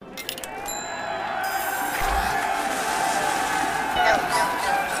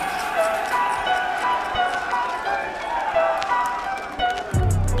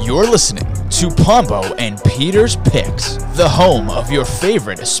You're listening to Pombo and Peter's Picks, the home of your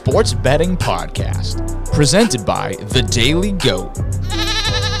favorite sports betting podcast. Presented by The Daily Goat.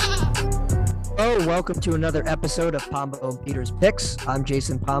 Hello, welcome to another episode of Pombo and Peter's Picks. I'm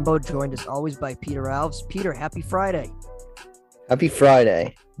Jason Pombo, joined as always by Peter Alves. Peter, happy Friday. Happy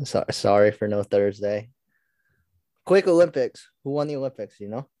Friday. Sorry for no Thursday. Quick Olympics. Who won the Olympics, you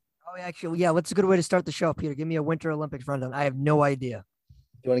know? Oh, actually, yeah, what's a good way to start the show, Peter? Give me a Winter Olympics rundown. I have no idea.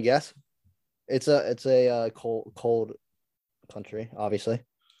 You want to guess? It's a cold country, obviously.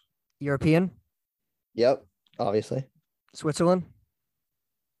 European? Yep, obviously. Switzerland?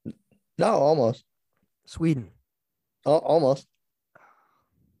 No, almost. Sweden? Oh, almost.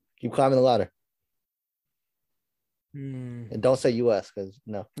 Keep climbing the ladder. And don't say U.S. because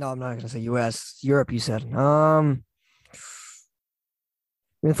no. No, I'm not going to say U.S. Europe, you said. Give me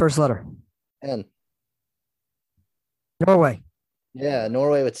the first letter. N. Norway. Yeah,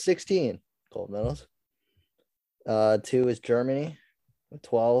 Norway with 16 gold medals. 2 is Germany with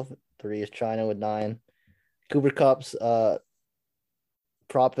 12. 3 is China with 9. Cooper Cup's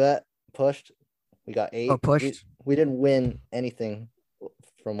prop bet pushed. We got 8. Oh, pushed. We didn't win anything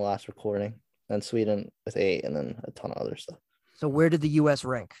from last recording. And Sweden with 8, and then a ton of other stuff. So where did the U.S.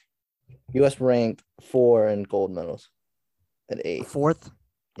 rank? U.S. ranked 4 in gold medals at 8. Fourth?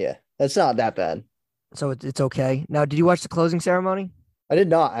 Yeah, that's not that bad. So it's okay. Now, did you watch the closing ceremony? I did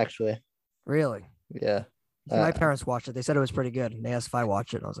not, actually. Really? Yeah. My parents watched it. They said it was pretty good. And they asked if I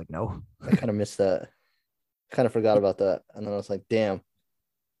watched it. And I was like, no. I kind of missed that. Kind of forgot about that. And then I was like, damn.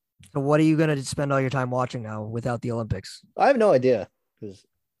 So what are you going to spend all your time watching now without the Olympics? I have no idea. Because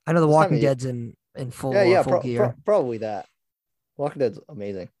I know The Walking Dead's in full, full gear. Probably that. Walking Dead's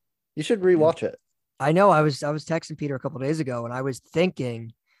amazing. You should rewatch it. I know. I was texting Peter a couple of days ago, and I was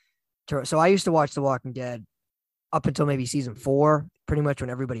thinking. So I used to watch The Walking Dead up until maybe season 4, pretty much when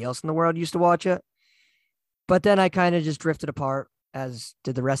everybody else in the world used to watch it. But then I kind of just drifted apart, as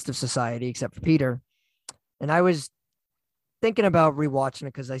did the rest of society, except for Peter. And I was thinking about rewatching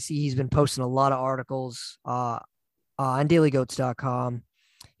it because I see he's been posting a lot of articles on dailygoats.com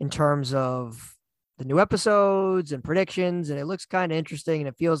in terms of the new episodes and predictions. And it looks kind of interesting. And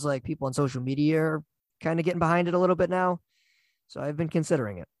it feels like people on social media are kind of getting behind it a little bit now. So I've been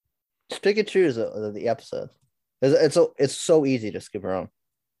considering it. Just pick and choose the episodes. It's so easy to skip around.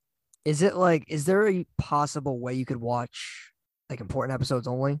 Is there a possible way you could watch like important episodes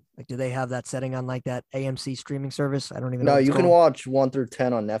only? Like, do they have that setting on like that AMC streaming service? I don't even know. No, you can watch 1 through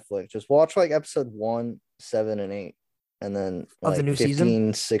 10 on Netflix. Just watch like episode 1, 7, and 8. And then of the new 15,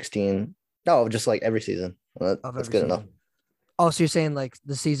 season? 16. No, just like every season. That's good enough. Oh, so you're saying like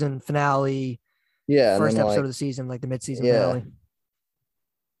the season finale, first episode of the season, like the mid-season finale.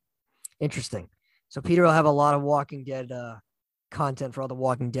 Interesting. So Peter will have a lot of Walking Dead content for all the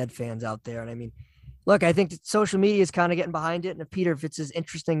Walking Dead fans out there. And I mean, look, I think that social media is kind of getting behind it. And if it's as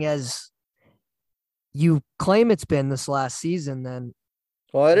interesting as you claim it's been this last season, then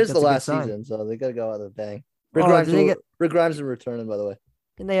well, it is the last season, so they got to go out with a bang. Rick Grimes is returning, by the way.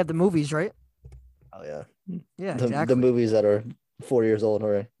 And they have the movies, right? Oh, yeah. Yeah, exactly. The movies that are 4 years old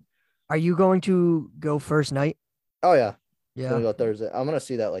already. Are you going to go first night? Oh, yeah. Yeah. I'm going to go Thursday. I'm going to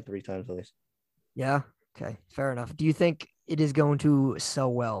see that like 3 times at least. Yeah. Okay. Fair enough. Do you think it is going to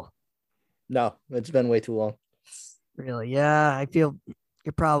sell well? No, it's been way too long. Really? Yeah. I feel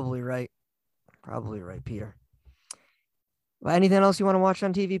you're probably right. Probably right, Peter. Well, anything else you want to watch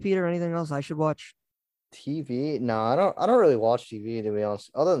on TV, Peter? Anything else I should watch? TV? No, I don't really watch TV, to be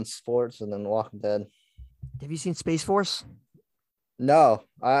honest, other than sports and then Walking Dead. Have you seen Space Force? No,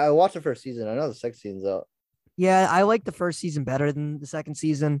 I watched the first season. I know the second season's out. Yeah, I like the first season better than the second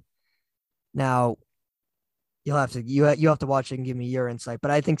season. Now, you have to watch it and give me your insight, but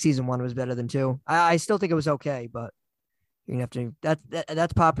I think season 1 was better than 2. I still think it was okay, but you're gonna have to.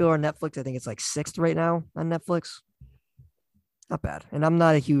 That's popular on Netflix. I think it's like 6th right now on Netflix. Not bad. And I'm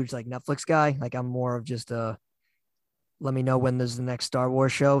not a huge like Netflix guy. Like I'm more of just let me know when there's the next Star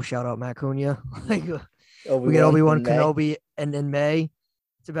Wars show. Shout out Matt Cunha. Like we get Obi-Wan Kenobi and in May.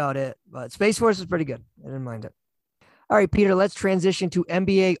 That's about it. But Space Force is pretty good. I didn't mind it. All right, Peter, let's transition to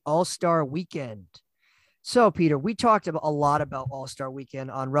NBA All-Star Weekend. So, Peter, we talked a lot about All-Star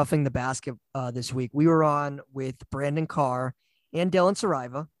Weekend on Roughing the Basket this week. We were on with Brandon Carr and Dylan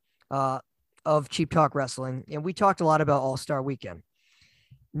Saraiva of Cheap Talk Wrestling, and we talked a lot about All-Star Weekend.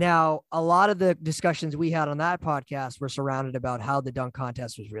 Now, a lot of the discussions we had on that podcast were surrounded about how the dunk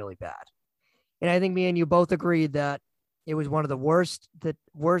contest was really bad. And I think me and you both agreed that it was one of the worst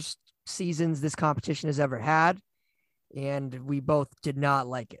seasons this competition has ever had. And we both did not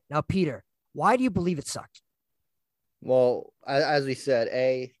like it. Now, Peter, why do you believe it sucked? Well, as we said,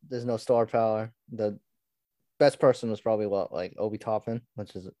 there's no star power. The best person was probably like Obi Toppin,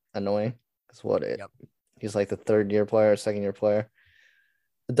 which is annoying. That's what it. Yep. He's like the third-year player, second-year player.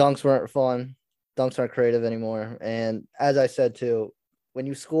 The dunks weren't fun. Dunks aren't creative anymore. And as I said too, when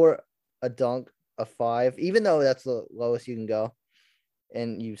you score a dunk, a 5, even though that's the lowest you can go,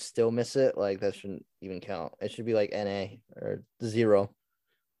 and you still miss it, like that shouldn't even count. It should be like NA or 0.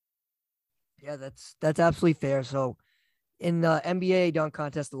 Yeah, that's absolutely fair. So in the NBA dunk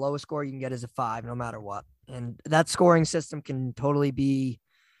contest, the lowest score you can get is a 5, no matter what. And that scoring system can totally be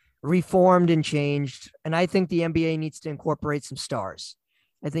reformed and changed. And I think the NBA needs to incorporate some stars.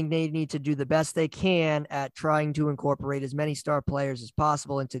 I think they need to do the best they can at trying to incorporate as many star players as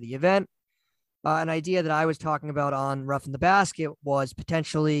possible into the event. An idea that I was talking about on Roughing the Basket was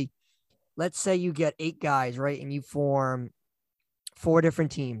potentially, let's say you get 8 guys, right? And you form 4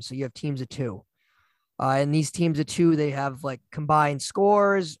 different teams. So you have teams of 2. And these teams of 2, they have like combined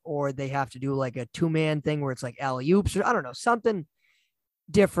scores, or they have to do like a 2-man thing where it's like alley-oops, or I don't know, something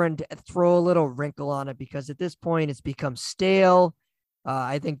different, throw a little wrinkle on it, because at this point it's become stale.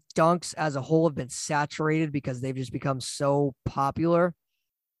 I think dunks as a whole have been saturated because they've just become so popular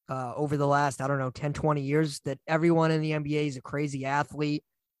over the last, I don't know, 10, 20 years, that everyone in the NBA is a crazy athlete.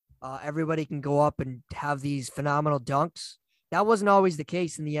 Everybody can go up and have these phenomenal dunks. That wasn't always the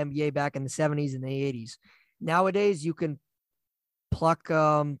case in the NBA back in the 70s and the 80s. Nowadays, you can pluck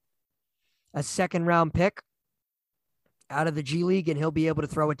a second-round pick out of the G League, and he'll be able to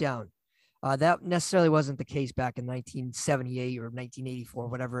throw it down. That necessarily wasn't the case back in 1978 or 1984,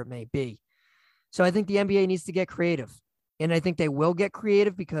 whatever it may be. So I think the NBA needs to get creative. And I think they will get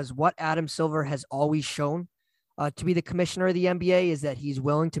creative, because what Adam Silver has always shown to be the commissioner of the NBA is that he's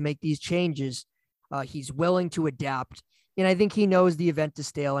willing to make these changes. He's willing to adapt. And I think he knows the event is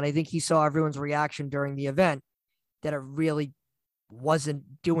stale. And I think he saw everyone's reaction during the event that it really wasn't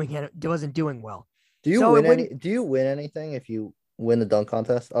doing well. Do you win anything if you win the dunk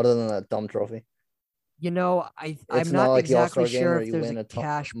contest other than that dumb trophy? I'm not like exactly sure if there's a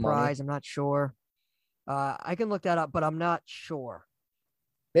cash prize. I'm not sure. I can look that up, but I'm not sure.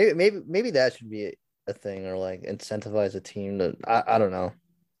 Maybe that should be a thing, or like incentivize a team to. I don't know.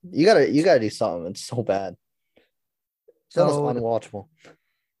 You gotta do something. It's so bad. It's almost unwatchable.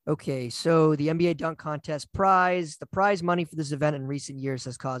 Okay, so the NBA dunk contest prize, the prize money for this event in recent years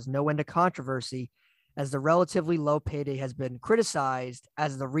has caused no end of controversy, as the relatively low payday has been criticized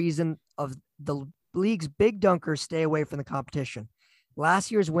as the reason of the league's big dunkers stay away from the competition.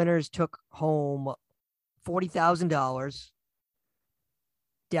 Last year's winners took home $40,000,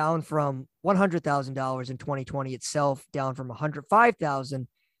 down from $100,000 in 2020 itself, down from $105,000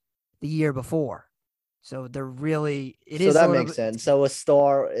 the year before. So they're really, that makes sense. So a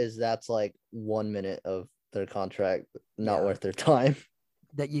star that's like 1 minute of their contract, not worth their time.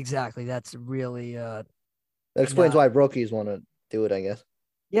 Exactly. That's really, that explains why rookies want to do it, I guess.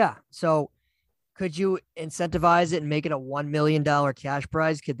 Yeah. So could you incentivize it and make it a $1 million cash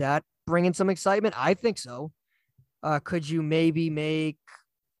prize? Could that bring in some excitement? I think so. Could you maybe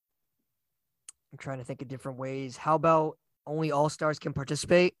I'm trying to think of different ways. How about only all-stars can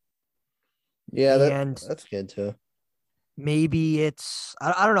participate? Yeah, that's good too. Maybe it's,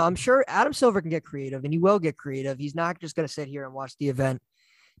 I don't know. I'm sure Adam Silver can get creative, and he will get creative. He's not just going to sit here and watch the event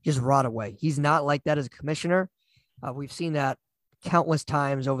just rot away. He's not like that as a commissioner. We've seen that countless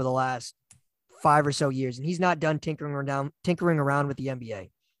times over the last 5 or so years, and he's not done tinkering around with the NBA.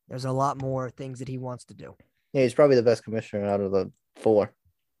 There's a lot more things that he wants to do. Yeah, he's probably the best commissioner out of the 4.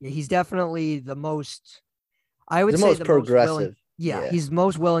 Yeah, he's definitely the most, I would say most progressive. He's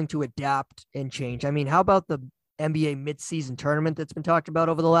most willing to adapt and change. I mean, how about the NBA midseason tournament that's been talked about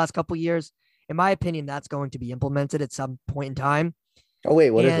over the last couple of years? In my opinion, that's going to be implemented at some point in time. Oh,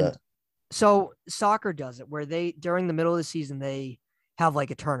 wait, what is that? So soccer does it, where during the middle of the season, they have like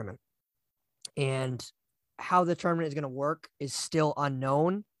a tournament. And how the tournament is going to work is still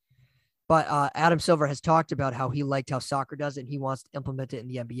unknown. But Adam Silver has talked about how he liked how soccer does it, and he wants to implement it in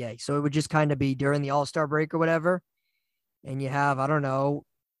the NBA. So it would just kind of be during the All-Star break or whatever. And you have, I don't know,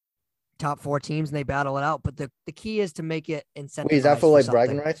 top 4 teams, and they battle it out. But the key is to make it incentivized. Wait, is that for like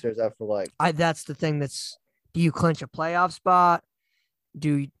bragging rights, or is that for like? That's the thing. Do you clinch a playoff spot?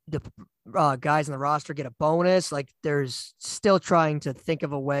 Do the guys on the roster get a bonus? Like, there's still trying to think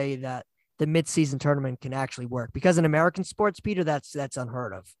of a way that the midseason tournament can actually work. Because in American sports, Peter, that's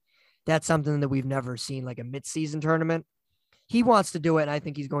unheard of. That's something that we've never seen, like a midseason tournament. He wants to do it, and I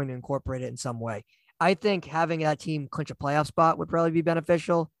think he's going to incorporate it in some way. I think having that team clinch a playoff spot would probably be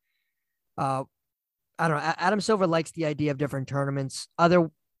beneficial. I don't know. Adam Silver likes the idea of different tournaments.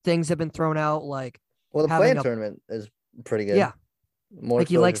 Other things have been thrown out, like Well, the having play-in tournament is pretty good. Yeah, More like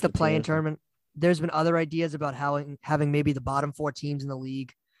he exposure likes the for play-in teams. tournament. There's been other ideas about how having maybe the bottom 4 teams in the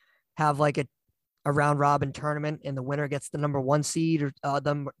league have like a round robin tournament, and the winner gets the number 1 seed or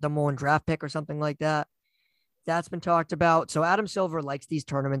the number 1 draft pick or something like that. That's been talked about. So Adam Silver likes these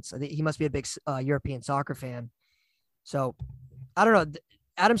tournaments. I think he must be a big European soccer fan. So I don't know.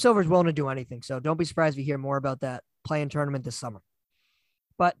 Adam Silver is willing to do anything. So don't be surprised if you hear more about that play-in tournament this summer.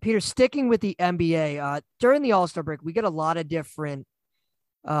 But Peter, sticking with the NBA, during the All-Star break, we get a lot of different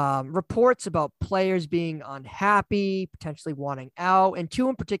reports about players being unhappy, potentially wanting out, and 2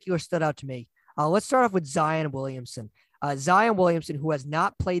 in particular stood out to me. Let's start off with Zion Williamson. Zion Williamson, who has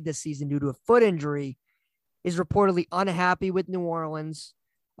not played this season due to a foot injury, is reportedly unhappy with New Orleans,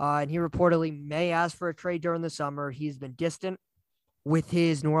 and he reportedly may ask for a trade during the summer. He's been distant with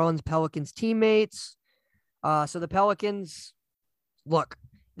his New Orleans Pelicans teammates. So the Pelicans, look,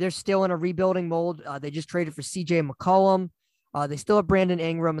 they're still in a rebuilding mold. They just traded for CJ McCollum. They still have Brandon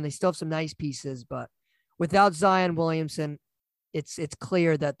Ingram, and they still have some nice pieces. But without Zion Williamson, it's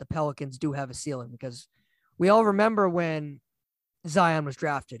clear that the Pelicans do have a ceiling, because we all remember when Zion was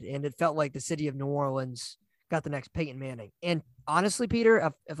drafted, and it felt like the city of New Orleans got the next Peyton Manning. And honestly,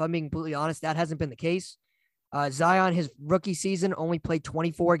 Peter, if I'm being completely honest, that hasn't been the case. Zion, his rookie season, only played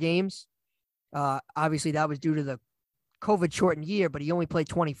 24 games. Obviously, that was due to the COVID shortened year, but he only played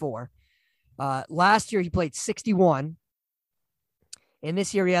 24. Last year, he played 61. And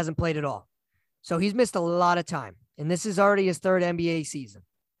this year, he hasn't played at all. So he's missed a lot of time. And this is already his 3rd NBA season,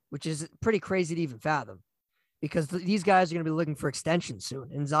 which is pretty crazy to even fathom, because these guys are going to be looking for extensions soon.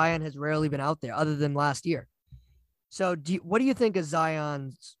 And Zion has rarely been out there other than last year. So what do you think of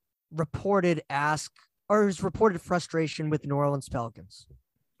Zion's reported his reported frustration with the New Orleans Pelicans?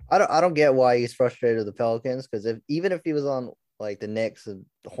 I don't get why he's frustrated with the Pelicans, because even if he was on like the Knicks, the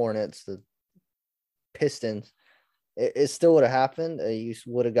Hornets, the Pistons, it still would have happened. He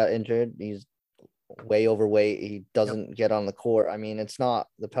would have got injured. He's way overweight. He doesn't get on the court. I mean, it's not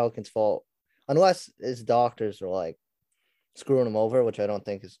the Pelicans' fault, unless his doctors are like screwing him over, which I don't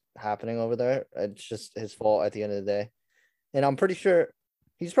think is happening over there. It's just his fault at the end of the day. And I'm pretty sure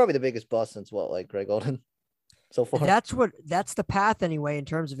he's probably the biggest bust since Greg Oden so far. That's the path anyway in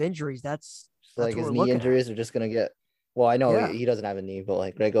terms of injuries. That's like his knee injuries are just gonna get. Well, I know he doesn't have a knee, but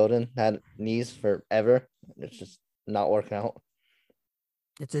like Greg Oden had knees forever. It's just not working out.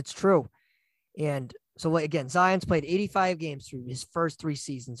 It's true. And so again, Zion's played 85 games through his first 3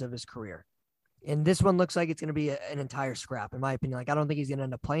 seasons of his career. And this one looks like it's going to be an entire scrap, in my opinion. Like, I don't think he's going to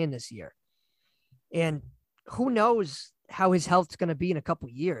end up playing this year. And who knows how his health's going to be in a couple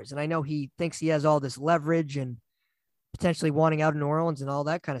of years. And I know he thinks he has all this leverage and potentially wanting out of New Orleans and all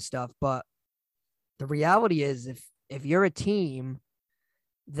that kind of stuff. But the reality is, if you're a team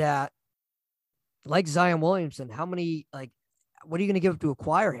that, like Zion Williamson, what are you going to give up to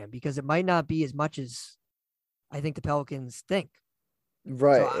acquire him? Because it might not be as much as I think the Pelicans think.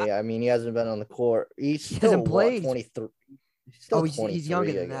 Right. So I mean, he hasn't been on the court. He hasn't played. 23. He's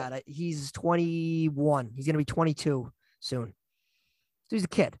younger than that. He's 21. He's going to be 22 soon. So he's a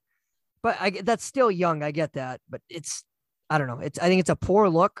kid. But that's still young. I get that. But I don't know. I think it's a poor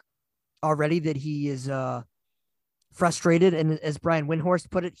look already that he is frustrated. And as Brian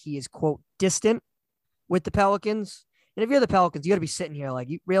Windhorst put it, he is, quote, distant with the Pelicans. And if you're the Pelicans, you got to be sitting here like,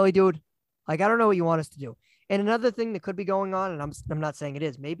 you really, dude? Like, I don't know what you want us to do. And another thing that could be going on, and I'm not saying it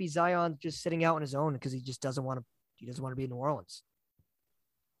is, maybe Zion's just sitting out on his own because he just doesn't want to be in New Orleans.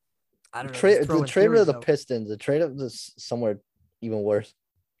 I don't know. The trade rid of the Pistons, the trade of this somewhere even worse.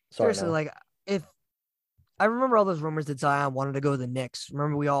 Seriously, like, if I remember all those rumors that Zion wanted to go to the Knicks.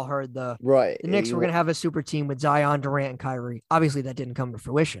 Remember, we all heard the Knicks were going to have a super team with Zion, Durant, and Kyrie. Obviously, that didn't come to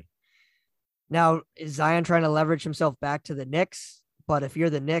fruition. Now, is Zion trying to leverage himself back to the Knicks? But if you're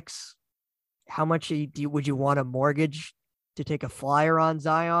the Knicks, how much would you want a mortgage to take a flyer on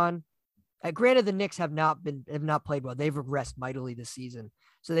Zion? Granted, the Knicks have not played well. They've regressed mightily this season.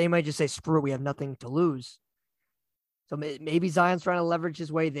 So they might just say, screw it, we have nothing to lose. So maybe Zion's trying to leverage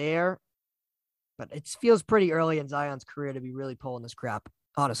his way there. But it feels pretty early in Zion's career to be really pulling this crap,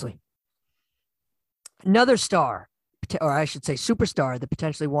 honestly. Another star, or I should say superstar, that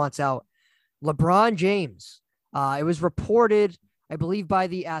potentially wants out, LeBron James. It was reported, I believe, by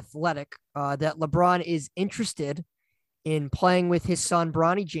The Athletic that LeBron is interested in playing with his son,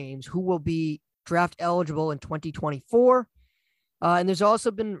 Bronny James, who will be draft eligible in 2024. And there's also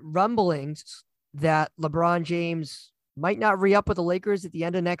been rumblings that LeBron James might not re-up with the Lakers at the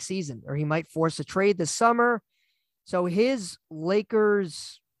end of next season, or he might force a trade this summer. So his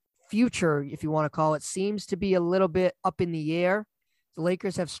Lakers future, if you want to call it, seems to be a little bit up in the air. The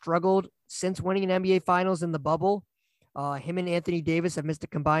Lakers have struggled since winning an NBA Finals in the bubble. Him and Anthony Davis have missed a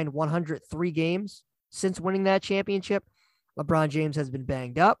combined 103 games since winning that championship. LeBron James has been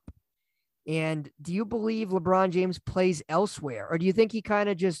banged up. And do you believe LeBron James plays elsewhere? Or do you think he kind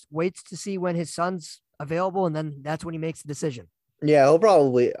of just waits to see when his son's available and then that's when he makes the decision? Yeah, he'll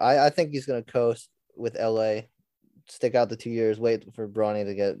probably. I think he's going to coast with LA, stick out the 2 years, wait for Bronny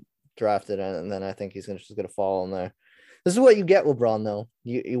to get drafted, and then I think he's just going to fall in there. This is what you get, LeBron, though.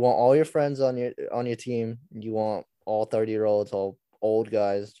 You want all your friends on your team. You want all 30-year-olds, all old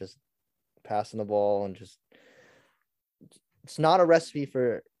guys just passing the ball and just – it's not a recipe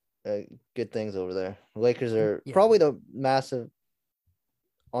for good things over there. The Lakers are probably the massive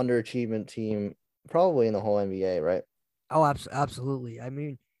underachievement team probably in the whole NBA, right? Oh, absolutely. I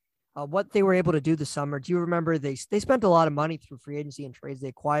mean, what they were able to do this summer, do you remember they spent a lot of money through free agency and trades? They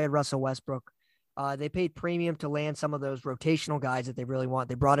acquired Russell Westbrook. They paid premium to land some of those rotational guys that they really want.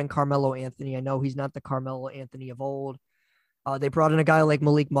 They brought in Carmelo Anthony. I know he's not the Carmelo Anthony of old. They brought in a guy like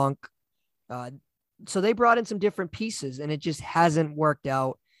Malik Monk. So they brought in some different pieces, and it just hasn't worked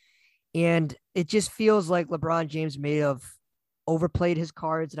out. And it just feels like LeBron James may have overplayed his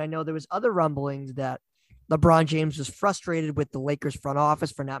cards. And I know there was other rumblings that LeBron James was frustrated with the Lakers front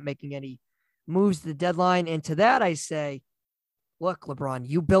office for not making any moves to the deadline. And to that, I say, look, LeBron,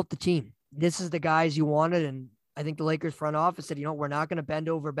 you built the team. This is the guys you wanted. And I think the Lakers front office said, we're not going to bend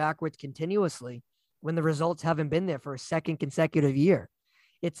over backwards continuously when the results haven't been there for a second consecutive year.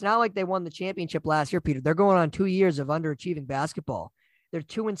 It's not like they won the championship last year, Peter. They're going on 2 years of underachieving basketball. They're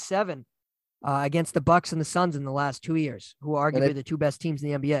 2-7 against the Bucks and the Suns in the last 2 years, who are arguably the two best teams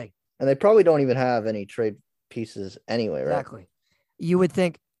in the NBA. And they probably don't even have any trade pieces anyway, right? Exactly. You would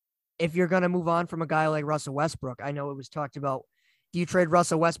think if you're going to move on from a guy like Russell Westbrook, I know it was talked about, do you trade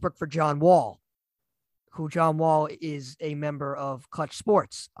Russell Westbrook for John Wall, who John Wall is a member of Clutch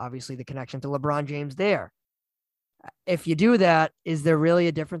Sports, obviously the connection to LeBron James there. If you do that, is there really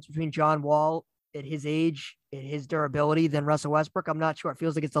a difference between John Wall at his age, at his durability, than Russell Westbrook? I'm not sure. It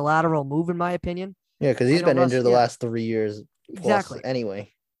feels like it's a lateral move, in my opinion. Yeah, because he's been injured the last 3 years. Exactly.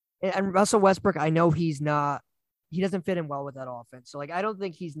 Anyway. And Russell Westbrook, I know he doesn't fit in well with that offense. So, I don't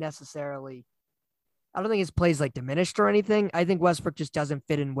think his plays diminished or anything. I think Westbrook just doesn't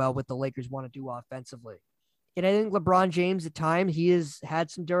fit in well with the Lakers want to do offensively. And I think LeBron James at times, he has had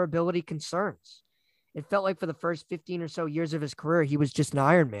some durability concerns. It felt like for the first 15 or so years of his career, he was just an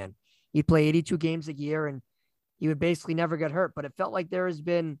Iron Man. He'd play 82 games a year and he would basically never get hurt. But it felt like there has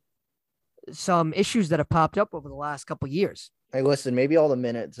been some issues that have popped up over the last couple of years. Hey, listen, maybe all the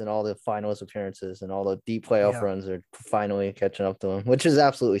minutes and all the finals appearances and all the deep playoff runs are finally catching up to him, which is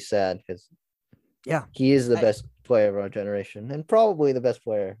absolutely sad because he is the best player of our generation and probably the best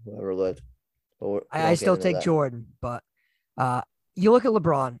player who ever lived. But I still take Jordan, but you look at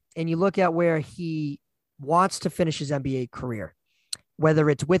LeBron and you look at where he wants to finish his NBA career, whether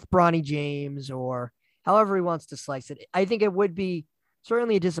it's with Bronny James or however he wants to slice it. I think it would be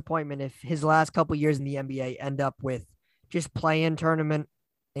certainly a disappointment if his last couple of years in the NBA end up with just play-in tournament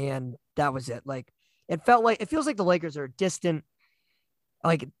and that was it. It feels like the Lakers are distant.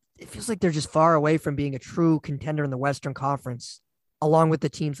 It feels like they're just far away from being a true contender in the Western Conference, along with the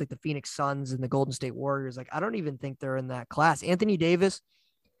teams like the Phoenix Suns and the Golden State Warriors. I don't even think they're in that class. Anthony Davis,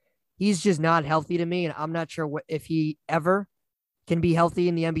 he's just not healthy to me, and I'm not sure if he ever can be healthy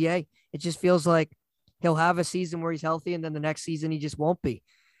in the NBA. It just feels like he'll have a season where he's healthy, and then the next season he just won't be.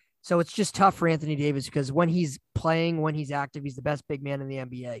 So it's just tough for Anthony Davis because when he's playing, when he's active, he's the best big man in the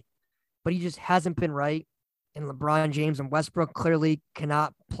NBA. But he just hasn't been right. And LeBron James and Westbrook clearly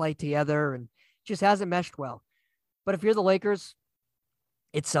cannot play together and just hasn't meshed well. But if you're the Lakers,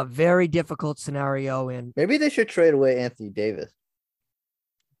 it's a very difficult scenario. And maybe they should trade away Anthony Davis.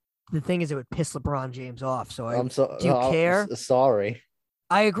 The thing is, it would piss LeBron James off. So do you I'm care? Sorry.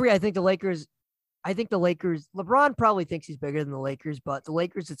 I agree. I think the Lakers, LeBron probably thinks he's bigger than the Lakers, but the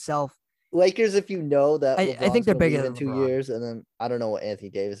Lakers itself. Lakers, if you know that I think they're bigger than 2 years, and then I don't know what Anthony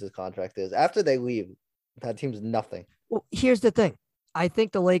Davis's contract is. After they leave, that team's nothing. Well, here's the thing. I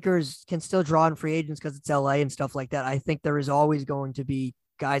think the Lakers can still draw in free agents because it's LA and stuff like that. I think there is always going to be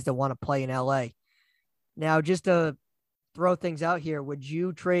guys that want to play in LA. Now, just to throw things out here, would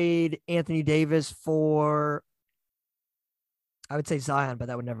you trade Anthony Davis for, I would say Zion, but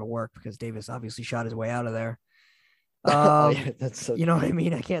that would never work because Davis obviously shot his way out of there. That's so you know what I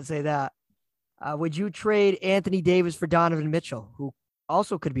mean? I can't say that. Would you trade Anthony Davis for Donovan Mitchell, who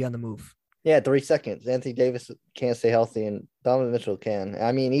also could be on the move? Yeah, 3 seconds. Anthony Davis can't stay healthy, and Donovan Mitchell can.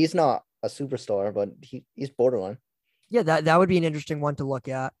 I mean, he's not a superstar, but he's borderline. Yeah, that would be an interesting one to look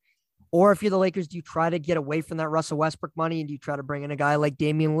at. Or if you're the Lakers, do you try to get away from that Russell Westbrook money and do you try to bring in a guy like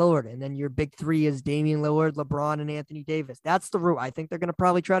Damian Lillard? And then your big three is Damian Lillard, LeBron, and Anthony Davis. That's the route I think they're going to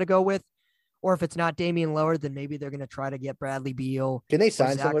probably try to go with. Or if it's not Damian Lillard, then maybe they're going to try to get Bradley Beal. Can they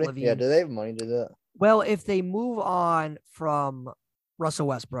sign Zach somebody? LaVine. Yeah, do they have money to do that? Well, if they move on from Russell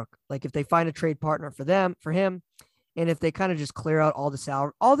Westbrook, like if they find a trade partner for him, and if they kind of just clear out all the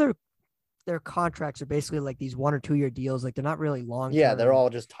salary, all their contracts are basically like these 1 or 2 year deals. Like they're not really long. Yeah, they're all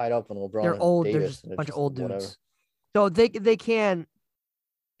just tied up in LeBron. They're old. They're Davis, just a bunch of old dudes. Whatever. So they can.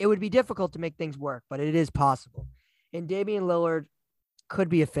 It would be difficult to make things work, but it is possible. And Damian Lillard could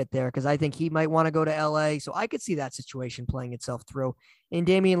be a fit there because I think he might want to go to LA. So I could see that situation playing itself through. And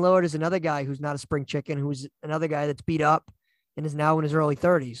Damian Lillard is another guy who's not a spring chicken, who's another guy that's beat up and is now in his early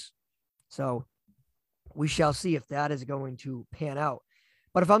 30s. So we shall see if that is going to pan out.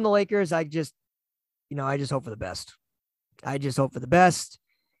 But if I'm the Lakers, I just hope for the best. I just hope for the best.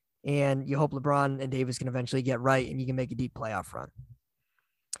 And you hope LeBron and Davis can eventually get right and you can make a deep playoff run.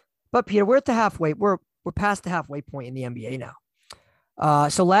 But Peter, we're at the halfway. We're past the halfway point in the NBA now.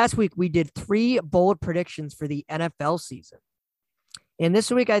 So last week we did 3 bold predictions for the NFL season. And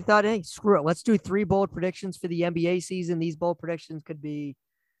this week I thought, hey, screw it. Let's do 3 bold predictions for the NBA season. These bold predictions could be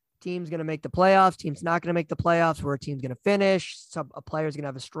team's going to make the playoffs, team's not going to make the playoffs, where a team's going to finish, a player's going to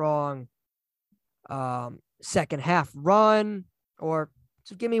have a strong second half run, or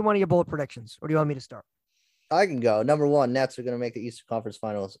just give me one of your bold predictions. Or do you want me to start? I can go. Number 1, Nets are going to make the Eastern Conference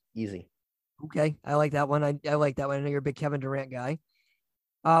Finals easy. Okay, I like that one. I like that one. I know you're a big Kevin Durant guy.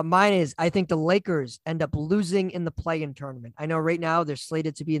 Mine is, I think the Lakers end up losing in the play-in tournament. I know right now they're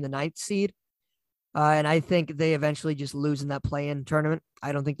slated to be in the 9th seed, and I think they eventually just lose in that play-in tournament.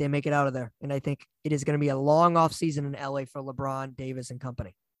 I don't think they make it out of there, and I think it is going to be a long offseason in LA for LeBron, Davis, and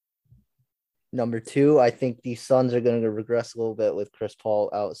company. Number 2, I think the Suns are going to regress a little bit with Chris Paul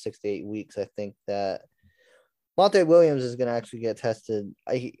out 6 to 8 weeks. I think that Monte Williams is going to actually get tested.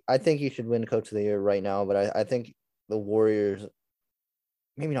 I think he should win Coach of the Year right now, but I think the Warriors,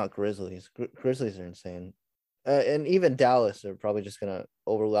 maybe not Grizzlies. Grizzlies are insane. And even Dallas are probably just going to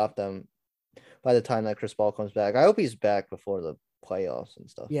overlap them by the time that Chris Paul comes back. I hope he's back before the playoffs and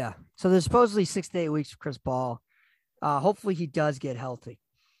stuff. Yeah. So there's supposedly 6 to 8 weeks for Chris Paul. Hopefully he does get healthy.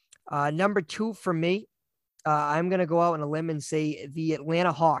 Number 2 for me, I'm going to go out on a limb and say the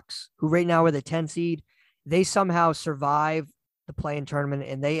Atlanta Hawks, who right now are the 10 seed, they somehow survive the play-in tournament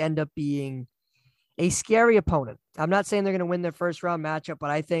and they end up being a scary opponent. I'm not saying they're going to win their first round matchup, but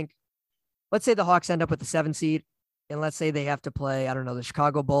I think, let's say the Hawks end up with the 7 seed and let's say they have to play, I don't know, the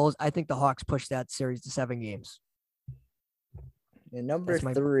Chicago Bulls. I think the Hawks push that series to 7 games. And number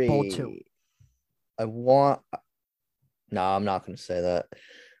 3, bold 2. I'm not going to say that.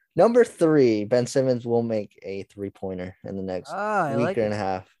 Number 3, Ben Simmons will make a 3-pointer in the next week and a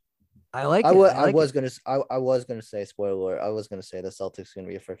half. I like it. I was gonna say, spoiler alert, I was gonna say the Celtics are gonna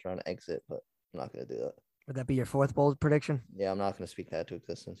be a first round exit, but I'm not gonna do that. Would that be your 4th bold prediction? Yeah, I'm not gonna speak that to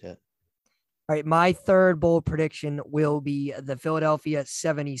existence yet. All right, my 3rd bold prediction will be the Philadelphia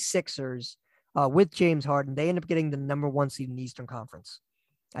 76ers with James Harden. They end up getting the number 1 seed in the Eastern Conference.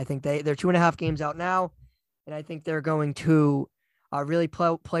 I think they're 2.5 games out now, and I think they're going to really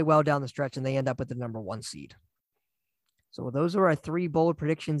play well down the stretch, and they end up with the number 1 seed. So those are our 3 bold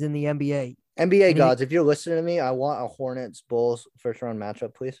predictions in the NBA. NBA gods, if you're listening to me, I want a Hornets Bulls first round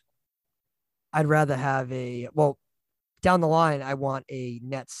matchup, please. I'd rather have down the line, I want a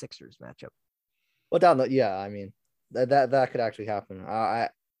Nets Sixers matchup. Well, I mean, that could actually happen. I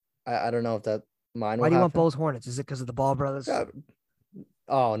don't know if that mine. Why do you want Bulls Hornets? Is it because of the Ball brothers?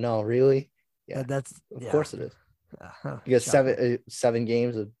 Oh no, really? Yeah, of course it is. You got 7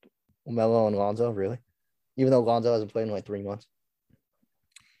 games of Melo and Lonzo, really? Even though Lonzo hasn't played in like 3 months.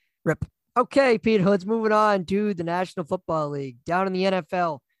 Rip. Okay, Pete, let's move on to the National Football League. Down in the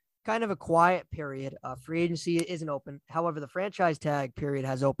NFL, kind of a quiet period. Free agency isn't open. However, the franchise tag period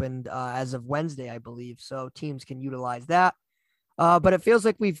has opened as of Wednesday, I believe. So teams can utilize that. But it feels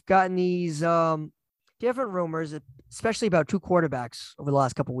like we've gotten these different rumors, especially about 2 quarterbacks over the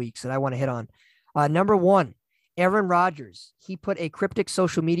last couple of weeks that I want to hit on. Number 1, Aaron Rodgers. He put a cryptic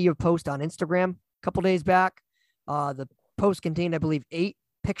social media post on Instagram couple days back. The post contained, I believe, 8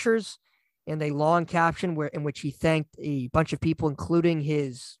 pictures and a long caption in which he thanked a bunch of people, including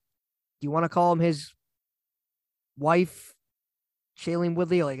his, do you want to call him his wife, Shailene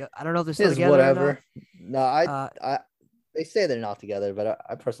Woodley? Like, I don't know if they're still together. Whatever. No, they say they're not together, but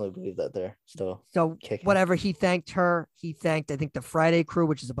I personally believe that they're still kicking. Whatever. He thanked her. He thanked, I think, the Friday crew,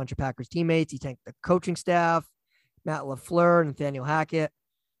 which is a bunch of Packers teammates. He thanked the coaching staff, Matt LaFleur, Nathaniel Hackett.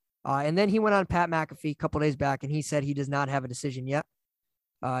 And then he went on Pat McAfee a couple days back, and he said he does not have a decision yet.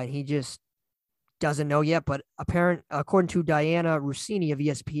 He just doesn't know yet. But according to Diana Rossini of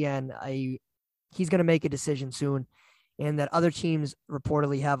ESPN, he's going to make a decision soon, and that other teams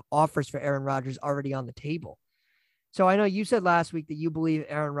reportedly have offers for Aaron Rodgers already on the table. So I know you said last week that you believe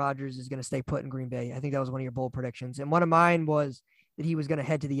Aaron Rodgers is going to stay put in Green Bay. I think that was one of your bold predictions. And one of mine was that he was going to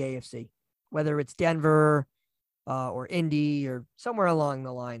head to the AFC, whether it's Denver or Indy or somewhere along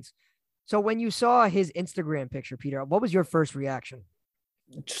the lines. So when you saw his Instagram picture, Peter, what was your first reaction?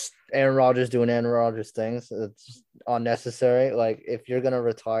 Just Aaron Rodgers doing Aaron Rodgers things. It's unnecessary. Like, if you're going to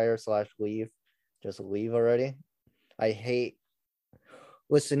retire / leave, just leave already.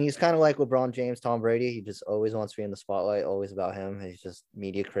 Listen, he's kind of like LeBron James, Tom Brady. He just always wants to be in the spotlight, always about him. He's just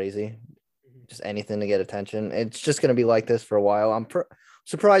media crazy, just anything to get attention. It's just going to be like this for a while. I'm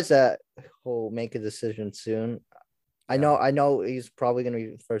surprised that he'll make a decision soon. I know he's probably going to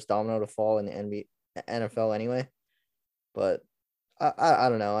be the first domino to fall in the NFL anyway, but I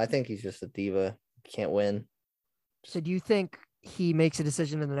don't know. I think he's just a diva. Can't win. So do you think he makes a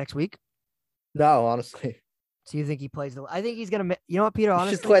decision in the next week? No, honestly. So you think he plays I think he's going to, you know what, Peter,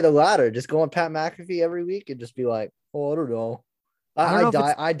 honestly? Just play the ladder. Just go on Pat McAfee every week and just be like, oh, I don't know.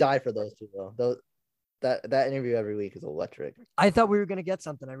 I die for those two, though. That interview every week is electric. I thought we were going to get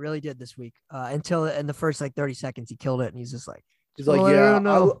something. I really did this week until in the first 30 seconds, he killed it. And he's just like,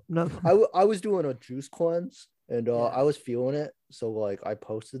 I was doing a juice cleanse and I was feeling it. So I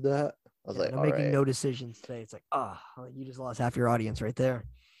posted that. I was I'm making no decisions today. It's like, you just lost half your audience right there.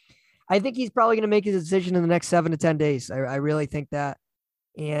 I think he's probably going to make his decision in the next 7 to 10 days. I really think that.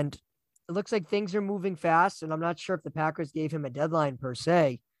 And it looks like things are moving fast. And I'm not sure if the Packers gave him a deadline per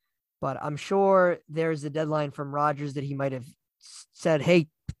se, but I'm sure there's a deadline from Rodgers that he might have said, hey,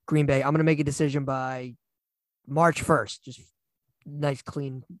 Green Bay, I'm going to make a decision by March 1st. Just nice,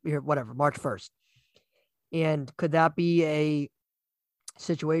 clean, whatever, March 1st. And could that be a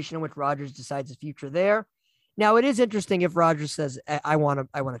situation in which Rodgers decides his future there? Now, it is interesting if Rodgers says, I want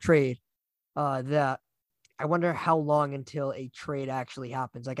to trade, that I wonder how long until a trade actually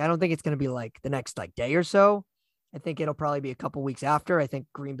happens. I don't think it's going to be the next day or so. I think it'll probably be a couple weeks after. I think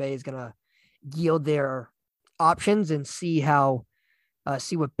Green Bay is going to yield their options and see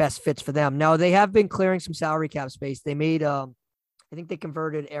what best fits for them. Now, they have been clearing some salary cap space. They made, I think they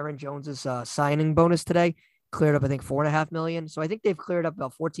converted Aaron Jones's signing bonus today, cleared up, I think, $4.5 million. So I think they've cleared up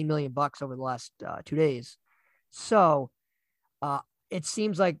about $14 million over the last 2 days. So it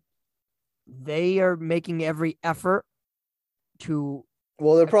seems like they are making every effort to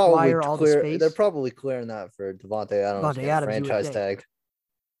they're probably clearing that for Davante Adams franchise tag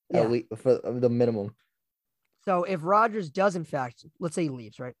at least for the minimum. So if Rodgers does, in fact, let's say he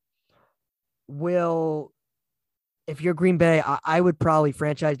leaves, right? If you're Green Bay, I would probably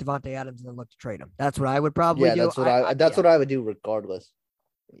franchise Davante Adams and then look to trade him. That's what I would probably do. That's what I would do regardless.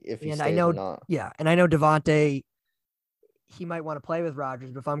 If he stays or not. Yeah, and I know Davante, he might want to play with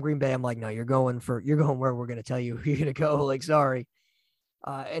Rodgers, but if I'm Green Bay, I'm like, no, you're going where we're going to tell you you're going to go. Sorry.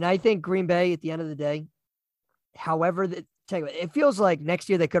 And I think Green Bay, at the end of the day, however, it feels like next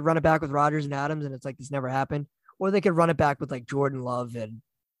year they could run it back with Rodgers and Adams, and it's like this never happened, or they could run it back with Jordan Love and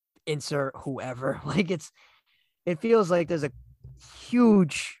insert whoever. It feels like there's a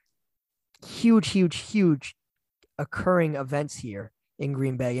huge occurring events here in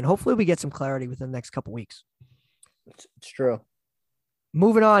Green Bay, and hopefully we get some clarity within the next couple weeks. It's true.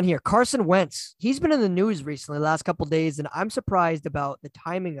 Moving on here, Carson Wentz. He's been in the news recently, the last couple of days, and I'm surprised about the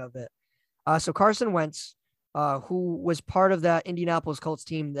timing of it. So Carson Wentz, who was part of that Indianapolis Colts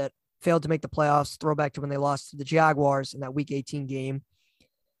team that failed to make the playoffs, throwback to when they lost to the Jaguars in that Week 18 game.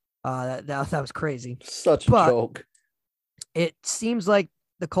 That was crazy. Such a joke. It seems like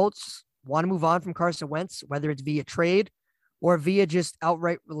the Colts want to move on from Carson Wentz, whether it's via trade or via just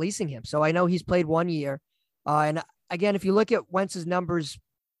outright releasing him. So I know he's played 1 year. And again, if you look at Wentz's numbers,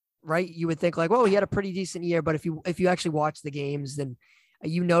 right, you would think he had a pretty decent year. But if you actually watch the games, then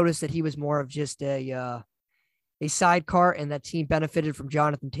you notice that he was more of just a sidecar, and that team benefited from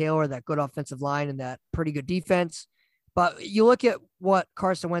Jonathan Taylor, that good offensive line, and that pretty good defense. But you look at what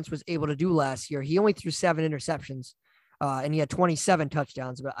Carson Wentz was able to do last year. He only threw 7 interceptions, and he had 27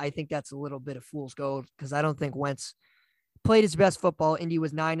 touchdowns. But I think that's a little bit of fool's gold, because I don't think Wentz played his best football. Indy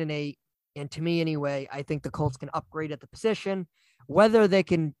was 9-8. And to me, anyway, I think the Colts can upgrade at the position, whether they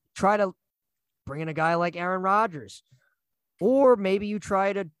can try to bring in a guy like Aaron Rodgers, or maybe you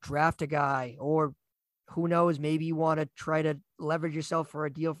try to draft a guy, or who knows, maybe you want to try to leverage yourself for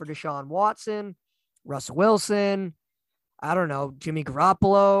a deal for Deshaun Watson, Russell Wilson, I don't know, Jimmy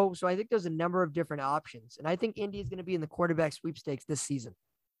Garoppolo. So I think there's a number of different options. And I think Indy is going to be in the quarterback sweepstakes this season.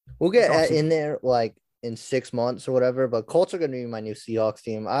 We'll get in there in 6 months or whatever. But Colts are going to be my new Seahawks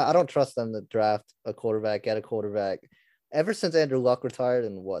team. I don't trust them to draft a quarterback, get a quarterback. Ever since Andrew Luck retired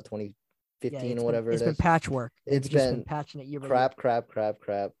in 2015 or whatever it's been patchwork. It's just been patching it year by crap.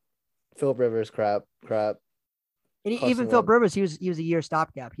 Philip Rivers, crap. And even Philip Rivers, he was a year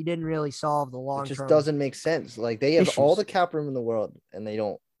stopgap. He didn't really solve the long term. It just doesn't make sense. Like they have all the cap room in the world and they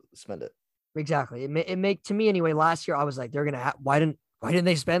don't spend it. Exactly. It make to me anyway. Last year, I was like, they're gonna. Why didn't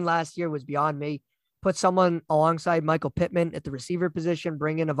they spend last year? Was beyond me. Put someone alongside Michael Pittman at the receiver position.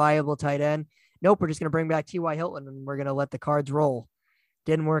 Bring in a viable tight end. Nope, we're just gonna bring back T.Y. Hilton and we're gonna let the cards roll.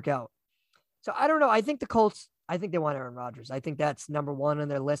 Didn't work out. So I don't know. I think the Colts. I think they want Aaron Rodgers. I think that's number one on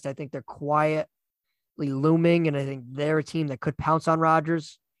their list. I think they're quietly looming, and I think they're a team that could pounce on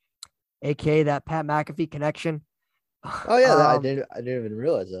Rodgers, aka that Pat McAfee connection. Oh yeah, I didn't even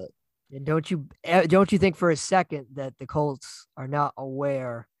realize that. And don't you think for a second that the Colts are not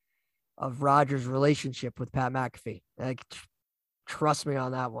aware of Rodgers' relationship with Pat McAfee? Like, trust me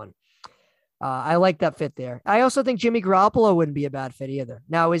on that one. I like that fit there. I also think Jimmy Garoppolo wouldn't be a bad fit either.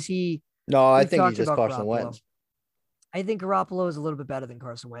 Now, is he? No, I think he's just Carson Wentz. I think Garoppolo is a little bit better than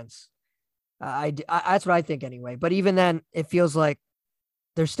Carson Wentz. That's what I think anyway. But even then, it feels like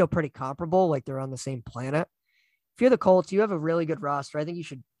they're still pretty comparable, like they're on the same planet. If you're the Colts, you have a really good roster. I think you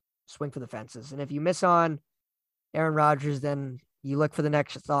should swing for the fences. And if you miss on Aaron Rodgers, then you look for the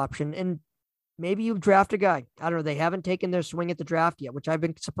next option. And maybe you draft a guy. I don't know. They haven't taken their swing at the draft yet, which I've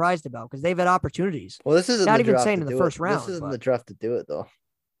been surprised about because they've had opportunities. Well, this isn't not the even draft saying in the first round. This isn't the draft to do it, though.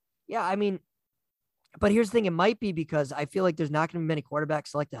 Yeah, I mean, but here's the thing. It might be because I feel like there's not going to be many quarterbacks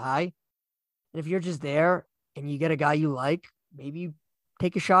selected high. And if you're just there and you get a guy you like, maybe you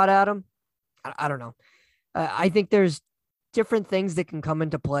take a shot at him. I don't know. I think there's different things that can come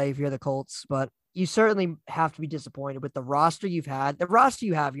into play if you're the Colts, but you certainly have to be disappointed with the roster you've had. The roster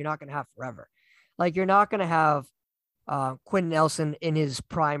you have, you're not going to have forever. Like, you're not going to have Quentin Nelson in his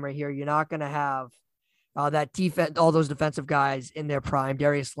prime right here. You're not going to have that defense, all those defensive guys in their prime,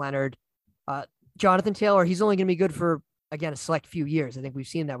 Darius Leonard, Jonathan Taylor. He's only going to be good for, again, a select few years. I think we've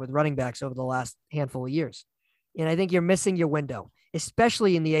seen that with running backs over the last handful of years. And I think you're missing your window,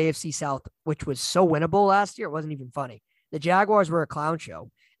 especially in the AFC South, which was so winnable last year. It wasn't even funny. The Jaguars were a clown show.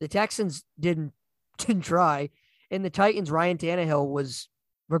 The Texans didn't try. And the Titans, Ryan Tannehill was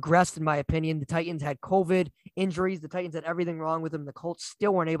regressed, in my opinion. The Titans had COVID injuries. The Titans had everything wrong with them. The Colts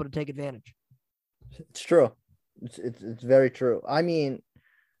still weren't able to take advantage. It's true. It's very true. I mean,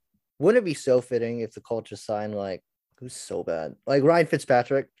 wouldn't it be so fitting if the Colts just signed, like, who's so bad? Like Ryan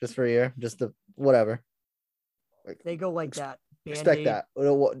Fitzpatrick, just for a year, just the whatever. Like, they go like that. Expect that.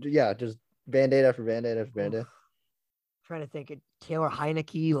 Yeah, just Band-Aid after Band-Aid after Band-Aid. Trying to think of Taylor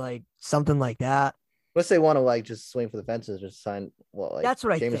Heineke, like something like that. Unless they want to like just swing for the fences, just sign that's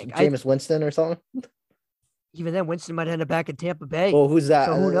what I think. Jameis Winston or something. Even then, Winston might end up back in Tampa Bay. Well, who's that?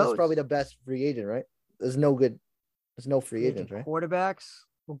 So who knows? That's probably the best free agent, right? There's no free agents, right? Quarterbacks.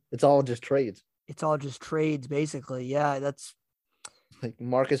 It's all just trades. It's all just trades, basically. Yeah, that's like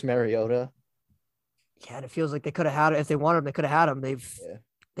Marcus Mariota. Yeah, and it feels like they could have had it if they wanted him. They could have had him.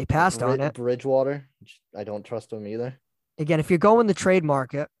 They passed on it. Bridgewater, I don't trust him either. Again, if you're going the trade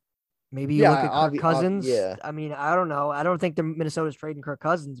market, maybe you look at Kirk Cousins. I mean, I don't know. I don't think the Minnesota's trading Kirk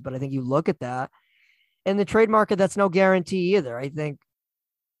Cousins, but I think you look at that. In the trade market, that's no guarantee either. I think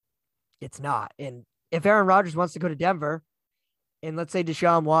it's not. And if Aaron Rodgers wants to go to Denver, and let's say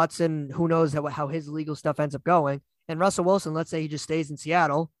Deshaun Watson, who knows how his legal stuff ends up going, and Russell Wilson, let's say he just stays in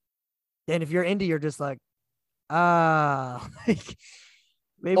Seattle, then if you're Indy, you're just like, like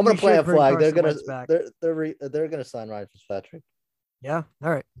maybe I'm gonna play a flag. They're gonna sign Ryan Fitzpatrick. Yeah. All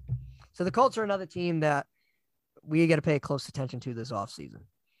right. So the Colts are another team that we got to pay close attention to this offseason.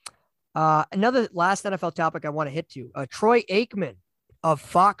 Another last NFL topic I want to hit to Troy Aikman of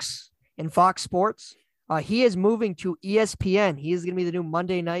Fox and Fox Sports. He is moving to ESPN. He is going to be the new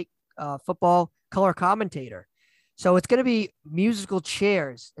Monday Night Football color commentator. So it's going to be musical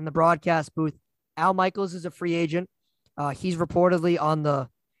chairs in the broadcast booth. Al Michaels is a free agent. He's reportedly on the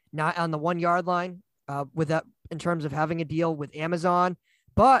 1 yard line with that in terms of having a deal with Amazon.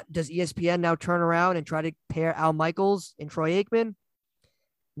 But does ESPN now turn around and try to pair Al Michaels and Troy Aikman?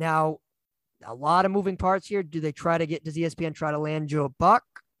 Now, a lot of moving parts here. Does ESPN try to land Joe Buck?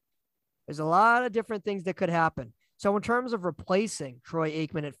 There's a lot of different things that could happen. So in terms of replacing Troy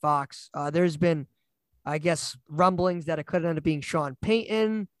Aikman at Fox, there's been, I guess, rumblings that it could end up being Sean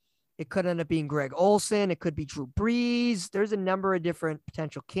Payton. It could end up being Greg Olson. It could be Drew Brees. There's a number of different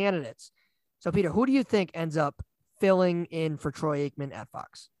potential candidates. So, Peter, who do you think ends up filling in for Troy Aikman at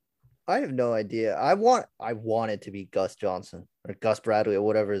Fox? I have no idea. I want it to be Gus Johnson or Gus Bradley or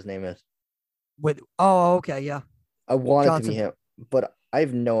whatever his name is. Okay, yeah. I want it to be Johnson. him, but I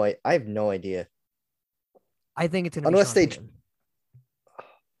have no idea. I think it's gonna be Unless Sean they Payton.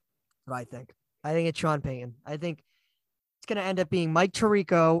 What I think. I think it's Sean Payton. I think it's gonna end up being Mike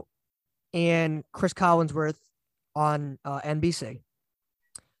Tirico and Chris Collinsworth on NBC.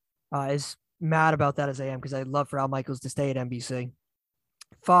 As mad about that as I am, because I'd love for Al Michaels to stay at NBC.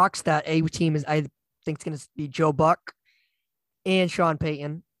 Fox, that A team is, I think it's going to be Joe Buck and Sean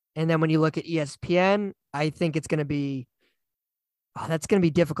Payton. And then when you look at ESPN, I think it's going to be, that's going to be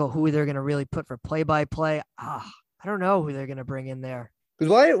difficult who they're going to really put for play-by-play. I don't know who they're going to bring in there.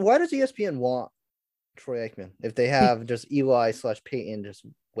 Because why does ESPN want Troy Aikman if they have just Eli/Payton just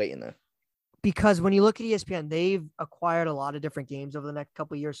waiting there? Because when you look at ESPN, they've acquired a lot of different games over the next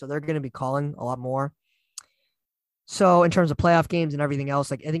couple of years, so they're going to be calling a lot more. So in terms of playoff games and everything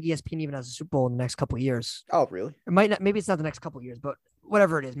else, like I think ESPN even has a Super Bowl in the next couple of years. Oh, really? It might not. Maybe it's not the next couple of years, but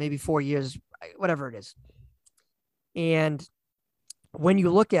whatever it is, maybe 4 years, whatever it is. And when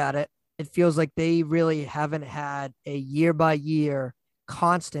you look at it, it feels like they really haven't had a year-by-year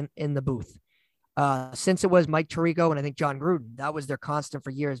constant in the booth. Since it was Mike Tirico and I think John Gruden, that was their constant for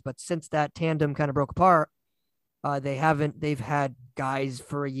years. But since that tandem kind of broke apart, they've had guys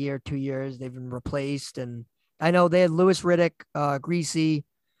for a year, 2 years, they've been replaced. And I know they had Louis Riddick, Greasy,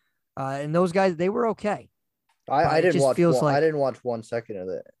 and those guys, they were okay. I didn't watch 1 second of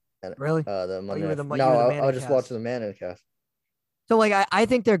it. Really? The Monday I was just watching the Manning cast. So like, I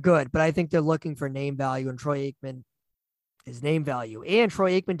think they're good, but I think they're looking for name value, and Troy Aikman is name value. And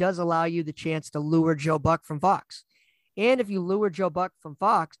Troy Aikman does allow you the chance to lure Joe Buck from Fox. And if you lure Joe Buck from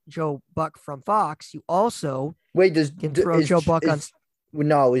Fox, you also can throw Joe Buck on.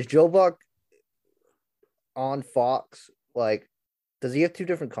 No, is Joe Buck on Fox? Like, does he have 2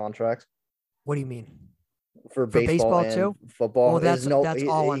 different contracts? What do you mean? For baseball and too? Football? Well, that's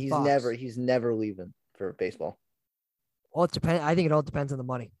all on Fox. He's never leaving for baseball. Well, it depends. I think it all depends on the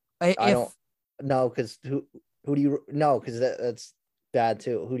money. Because who do you no? Because that's bad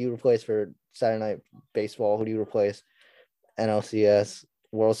too. Who do you replace for Saturday Night Baseball? Who do you replace? NLCS,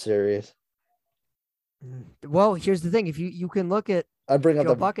 World Series. Well, here's the thing: if you can look at I bring up Joe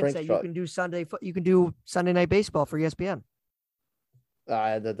the Buck and say you can do Sunday Night Baseball for ESPN.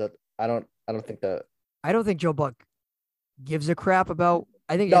 I don't think that. I don't think Joe Buck gives a crap about.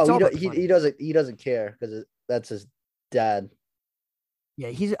 I think he doesn't care because that's his dad. Yeah,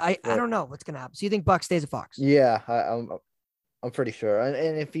 I don't know what's gonna happen. So you think Buck stays at Fox? Yeah, I'm pretty sure.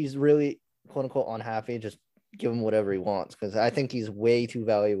 And if he's really quote unquote unhappy, just give him whatever he wants because I think he's way too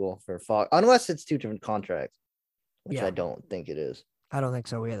valuable for Fox, unless it's 2 different contracts, which I don't think it is. I don't think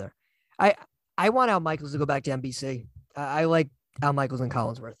so either. I want Al Michaels to go back to NBC. I like Al Michaels and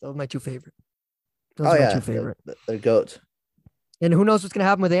Collinsworth. Those are my 2 favorite. My 2 favorite. They're goats. And who knows what's going to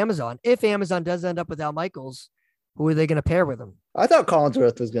happen with Amazon? If Amazon does end up with Al Michaels, who are they going to pair with him? I thought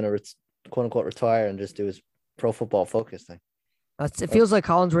Collinsworth was going to quote unquote retire and just do his Pro Football Focus thing. It feels like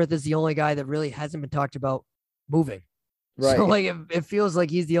Collinsworth is the only guy that really hasn't been talked about moving. Right. So like it feels like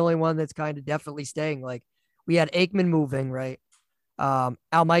he's the only one that's kind of definitely staying. Like we had Aikman moving, right? Al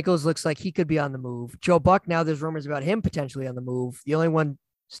Michaels looks like he could be on the move. Joe Buck, now there's rumors about him potentially on the move. The only one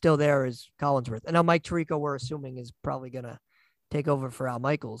still there is Collinsworth. And now Mike Tirico, we're assuming, is probably going to take over for Al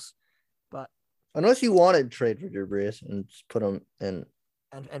Michaels. But unless you wanted to trade for Drew Brees and just put him in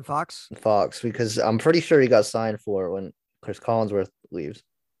and Fox, because I'm pretty sure he got signed for it when Chris Collinsworth leaves.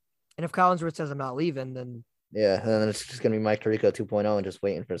 And if Collinsworth says I'm not leaving, then then it's just gonna be Mike Tirico 2.0 and just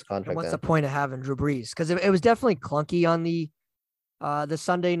waiting for his contract. What's the point of having Drew Brees? Because it was definitely clunky on the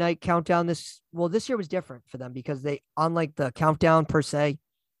Sunday night countdown. This year was different for them because they, unlike the countdown per se,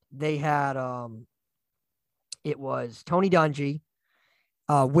 they had it was Tony Dungy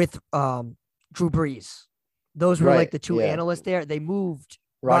with Drew Brees. Those were like the 2 analysts there. They moved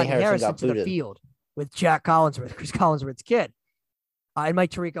Ronnie Harrison to the field with Jack Collinsworth, Chris Collinsworth's kid. And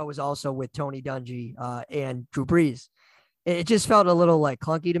Mike Tirico was also with Tony Dungy and Drew Brees. It just felt a little like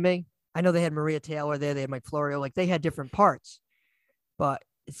clunky to me. I know they had Maria Taylor there. They had Mike Florio. Like they had different parts, but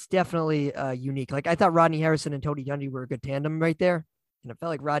it's definitely unique. Like I thought Rodney Harrison and Tony Dungy were a good tandem right there. And it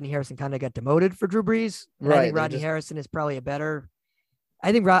felt like Rodney Harrison kind of got demoted for Drew Brees. Right. I think Rodney Harrison is probably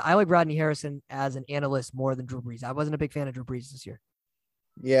I like Rodney Harrison as an analyst more than Drew Brees. I wasn't a big fan of Drew Brees this year.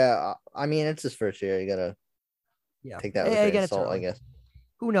 Yeah. I mean, it's his first year. You got to take that with a grain of salt, I guess.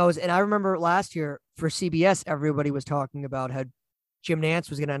 Who knows? And I remember last year for CBS, everybody was talking about how Jim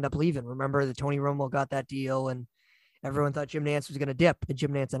Nantz was going to end up leaving. Remember that Tony Romo got that deal and everyone thought Jim Nantz was going to dip, and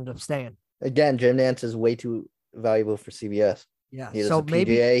Jim Nantz ended up staying. Again, Jim Nantz is way too valuable for CBS. Yeah. He does the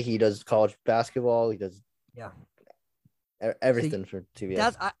PGA, he does college basketball, he does Everything for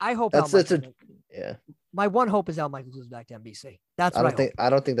TBS. I hope That's yeah. My one hope is Al Michaels goes back to NBC. That's what I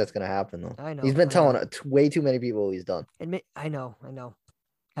don't think that's gonna happen though. I know. He's been telling way too many people he's done. I know.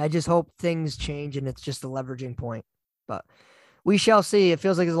 I just hope things change and it's just a leveraging point. But we shall see. It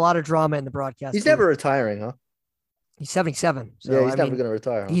feels like there's a lot of drama in the broadcast. He's never retiring, huh? He's 77. So yeah, he's never going to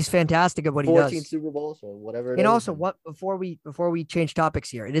retire. Huh? He's fantastic at what he does. 14 Super Bowls or whatever. And also, before we change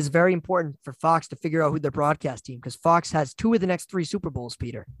topics here, it is very important for Fox to figure out who their broadcast team, because Fox has 2 of the next 3 Super Bowls,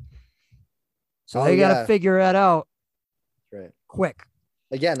 Peter. So they got to figure that out. That's right. Quick.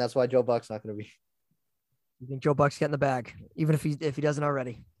 Again, that's why Joe Buck's not going to be. You think Joe Buck's getting the bag, even if he doesn't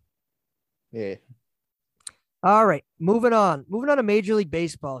already? Yeah. All right, moving on to Major League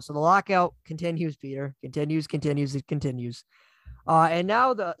Baseball. So the lockout continues, Peter. It continues. And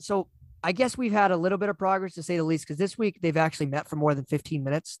now so I guess we've had a little bit of progress, to say the least, because this week they've actually met for more than 15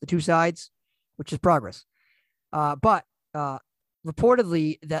 minutes, the 2 sides, which is progress. But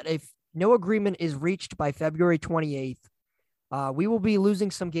reportedly that if no agreement is reached by February 28th, we will be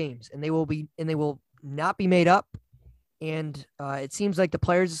losing some games, and they will not be made up. And it seems like the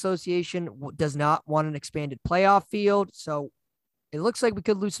Players Association does not want an expanded playoff field. So it looks like we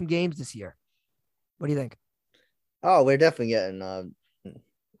could lose some games this year. What do you think? Oh, we're definitely getting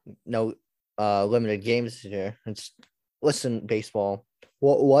no limited games here. Listen, baseball.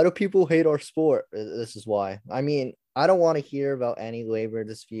 Why do people hate our sport? This is why. I mean, I don't want to hear about any labor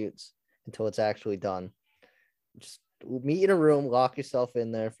disputes until it's actually done. Just meet in a room, lock yourself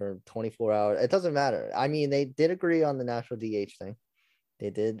in there for 24 hours. It doesn't matter. I mean, they did agree on the national DH thing.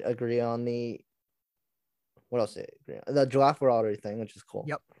 They did agree on what else did they agree on? The draft lottery thing, which is cool.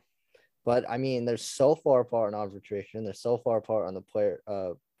 Yep. But I mean, they're so far apart in arbitration. They're so far apart on the player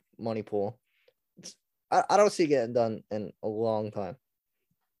money pool. I don't see it getting done in a long time,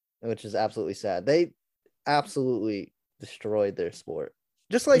 which is absolutely sad. They absolutely destroyed their sport.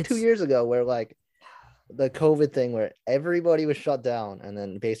 Just like 2 years ago, where like the COVID thing where everybody was shut down, and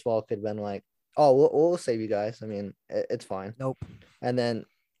then baseball could have been like, oh, we'll save you guys. I mean, it's fine. Nope. And then,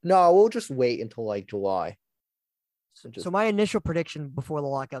 no, we'll just wait until like July. So my initial prediction before the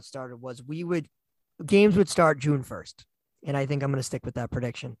lockout started was games would start June 1st. And I think I'm going to stick with that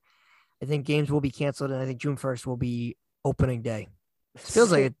prediction. I think games will be canceled, and I think June 1st will be opening day. It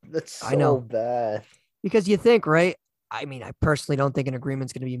feels like it. That's so I know. Bad. Because you think, right? I mean, I personally don't think an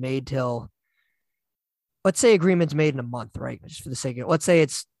agreement's going to be made till, let's say agreement's made in a month, right? Just for the sake of, let's say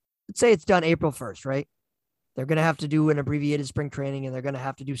it's done April 1st, right? They're going to have to do an abbreviated spring training, and they're going to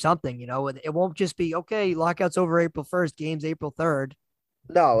have to do something, it won't just be, okay, lockout's over April 1st, games April 3rd.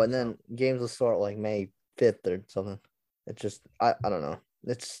 No. And then games will start like May 5th or something. It's just, I don't know.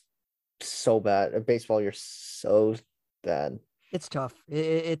 It's so bad. At baseball, you're so bad. It's tough.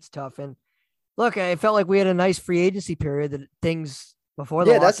 It's tough. And look, I felt like we had a nice free agency period that things before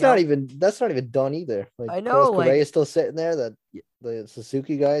the lockout. that's not even done either. Like, I know, Correa is still sitting there. The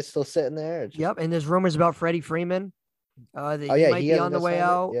Suzuki guy is still sitting there. Yep, and there's rumors about Freddie Freeman. That he might be on the way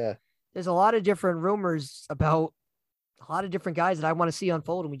out. Yeah, there's a lot of different rumors about a lot of different guys that I want to see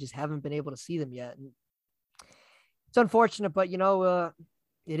unfold, and we just haven't been able to see them yet. And it's unfortunate, but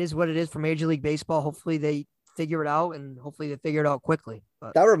it is what it is for Major League Baseball. Hopefully they figure it out, and hopefully they figure it out quickly.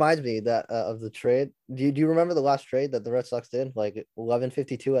 But that reminds me of the trade. Do you remember the last trade that the Red Sox did, like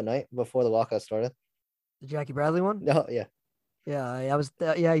 11:52 at night before the lockout started? The Jackie Bradley one? No, yeah. Yeah, I was.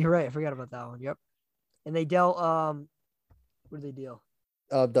 Yeah, you're right. I forgot about that one. Yep. And they dealt. What did they deal?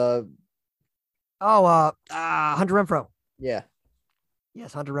 Hunter Renfroe. Yeah.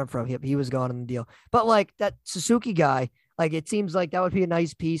 Yes, Hunter Renfroe. Yep, he was gone in the deal. But like that Suzuki guy, like it seems like that would be a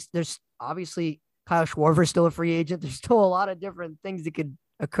nice piece. There's obviously Kyle Schwarber still a free agent. There's still a lot of different things that could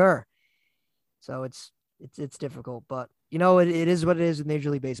occur. So it's difficult, but it is what it is with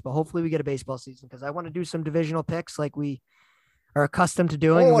Major League Baseball. Hopefully we get a baseball season, because I want to do some divisional picks like we are accustomed to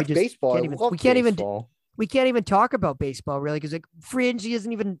doing. We can't even talk about baseball really, because free agency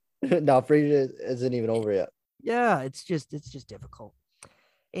isn't even no, free agency isn't even over yet. Yeah, it's just difficult.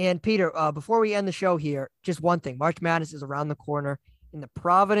 And Peter, before we end the show here, just one thing: March Madness is around the corner. In the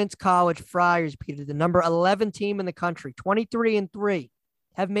Providence College Friars, Peter, the number 11 team in the country, 23-3,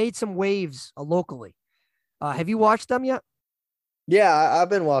 have made some waves locally. Have you watched them yet? Yeah, I've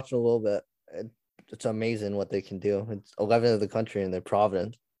been watching a little bit. It's amazing what they can do. It's 11th of the country, and they're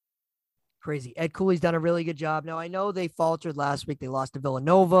Providence. Crazy. Ed Cooley's done a really good job. Now, I know they faltered last week. They lost to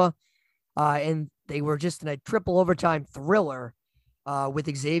Villanova, and they were just in a triple overtime thriller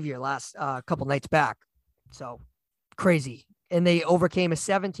with Xavier last couple nights back. So crazy. And they overcame a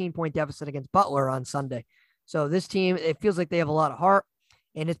 17-point deficit against Butler on Sunday. So this team, it feels like they have a lot of heart.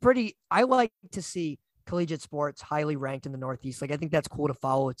 And I like to see collegiate sports, highly ranked in the Northeast. Like, I think that's cool to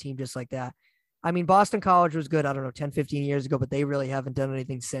follow a team just like that. I mean, Boston College was good, I don't know, 10, 15 years ago, but they really haven't done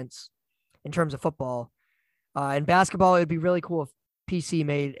anything since in terms of football. In basketball, it'd be really cool if PC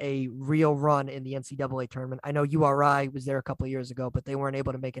made a real run in the NCAA tournament. I know URI was there a couple of years ago, but they weren't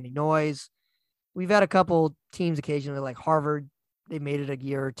able to make any noise. We've had a couple teams occasionally, like Harvard. They made it a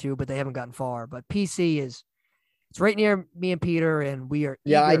year or two, but they haven't gotten far. But PC it's right near me and Peter, and we are.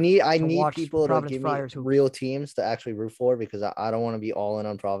 Yeah, I need watch people to Providence give Friars me real teams to actually root for, because I don't want to be all in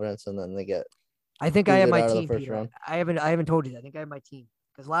on Providence and then they get. I think I have my out of the team, first Peter. round. I haven't told you that. I think I have my team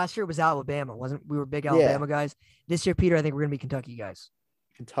because last year it was Alabama, wasn't we? Were big Alabama guys. This year, Peter, I think we're gonna be Kentucky guys.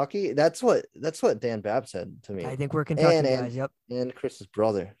 Kentucky. That's what Dan Babb said to me. I think we're Kentucky guys. Yep. And Chris's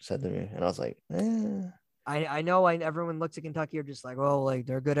brother said to me, and I was like, I know. Everyone looks at Kentucky are just like, oh, like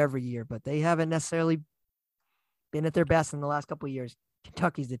they're good every year, but they haven't necessarily been at their best in the last couple of years.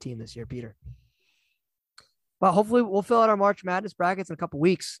 Kentucky's the team this year, Peter. Well, hopefully we'll fill out our March Madness brackets in a couple of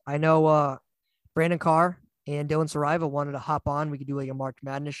weeks. I know Brandon Carr and Dylan Saraiva wanted to hop on. We could do like a March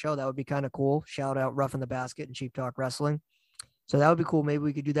Madness show. That would be kind of cool. Shout out Rough in the Basket and Cheap Talk Wrestling. So that would be cool. Maybe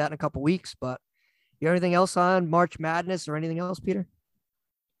we could do that in a couple of weeks. But you have anything else on March Madness or anything else, Peter?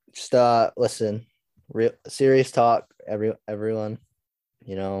 Just listen, real serious talk, everyone.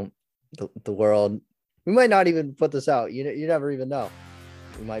 You know, the world. We might not even put this out. You never even know.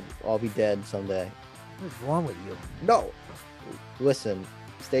 We might all be dead someday. What's wrong with you? No. Listen,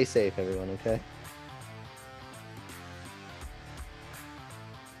 stay safe, everyone, okay?